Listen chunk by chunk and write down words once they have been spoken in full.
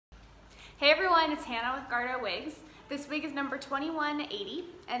Hey everyone, it's Hannah with Gardeaux Wigs. This wig is number 2180,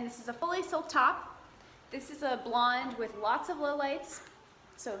 and this is a fully silk top. This is a blonde with lots of lowlights,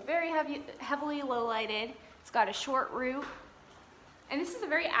 so very heavily low-lighted. It's got a short root, and this is a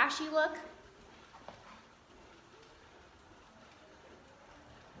very ashy look.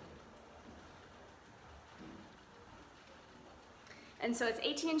 And so it's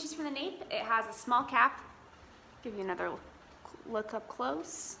 18 inches from the nape. It has a small cap. Give you another look up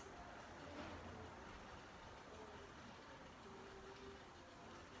close.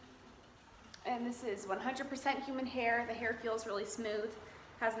 And this is 100% human hair. The hair feels really smooth,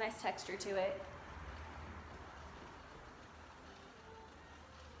 has a nice texture to it.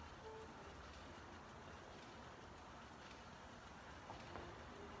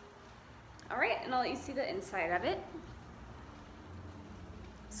 All right, and I'll let you see the inside of it.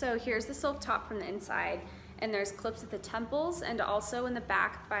 So here's the silk top from the inside, and there's clips at the temples and also in the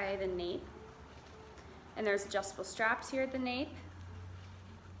back by the nape. And there's adjustable straps here at the nape.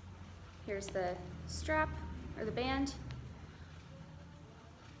 Here's the strap, or the band.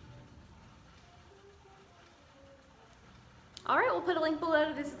 All right, we'll put a link below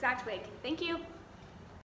to this exact wig. Thank you.